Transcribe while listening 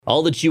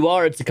All that you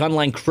are, it's a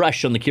online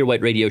crush on the Kier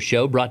White Radio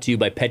Show, brought to you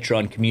by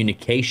Petron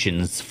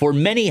Communications. For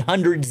many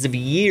hundreds of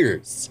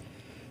years,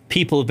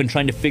 people have been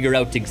trying to figure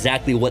out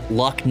exactly what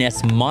Loch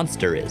Ness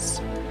Monster is.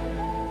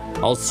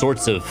 All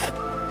sorts of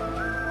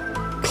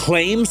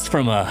claims,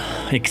 from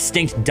an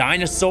extinct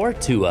dinosaur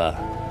to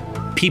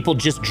people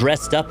just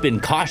dressed up in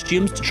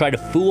costumes to try to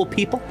fool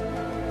people.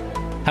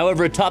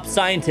 However, a top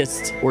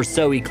scientist, or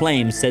so he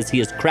claims, says he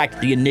has cracked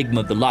the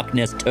enigma of the Loch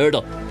Ness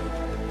Turtle.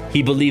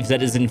 He believes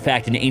that is in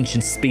fact an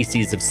ancient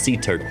species of sea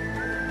turtle.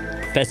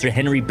 Professor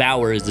Henry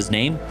Bauer is his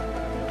name.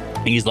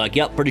 He's like,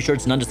 yep, pretty sure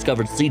it's an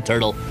undiscovered sea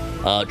turtle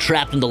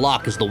trapped in the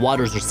loch as the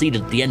waters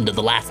receded at the end of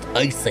the last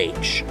ice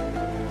age.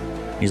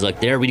 He's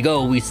like, there we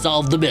go, we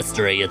solved the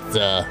mystery. It's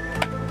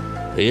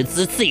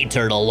a sea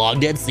turtle,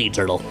 long-dead sea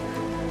turtle.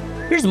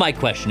 Here's my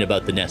question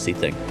about the Nessie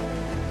thing.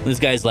 This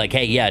guy's like,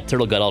 hey, yeah, a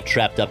turtle got all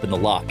trapped up in the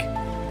loch.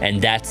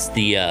 And that's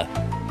the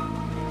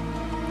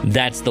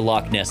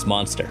Loch Ness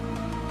Monster.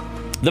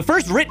 The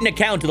first written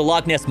account of the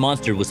Loch Ness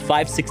Monster was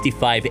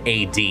 565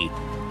 AD,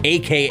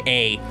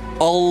 aka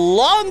a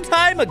long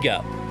time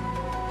ago.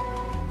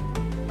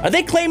 Are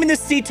they claiming the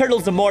sea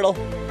turtle's immortal?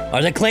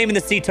 Are they claiming the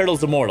sea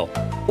turtle's immortal?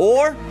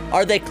 Or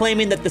are they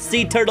claiming that the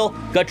sea turtle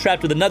got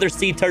trapped with another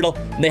sea turtle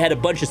and they had a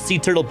bunch of sea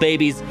turtle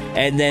babies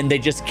and then they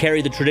just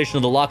carry the tradition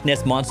of the Loch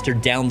Ness Monster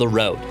down the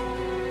road?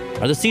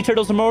 Are the sea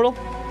turtles immortal?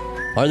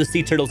 Are the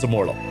sea turtles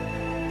immortal?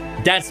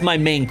 That's my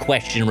main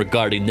question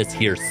regarding this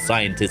here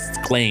scientist's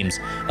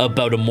claims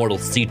about immortal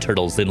sea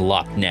turtles in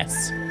Loch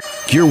Ness.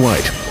 Kier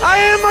White. I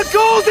am a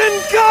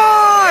golden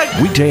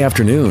god! Weekday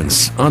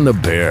afternoons on The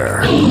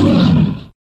Bear.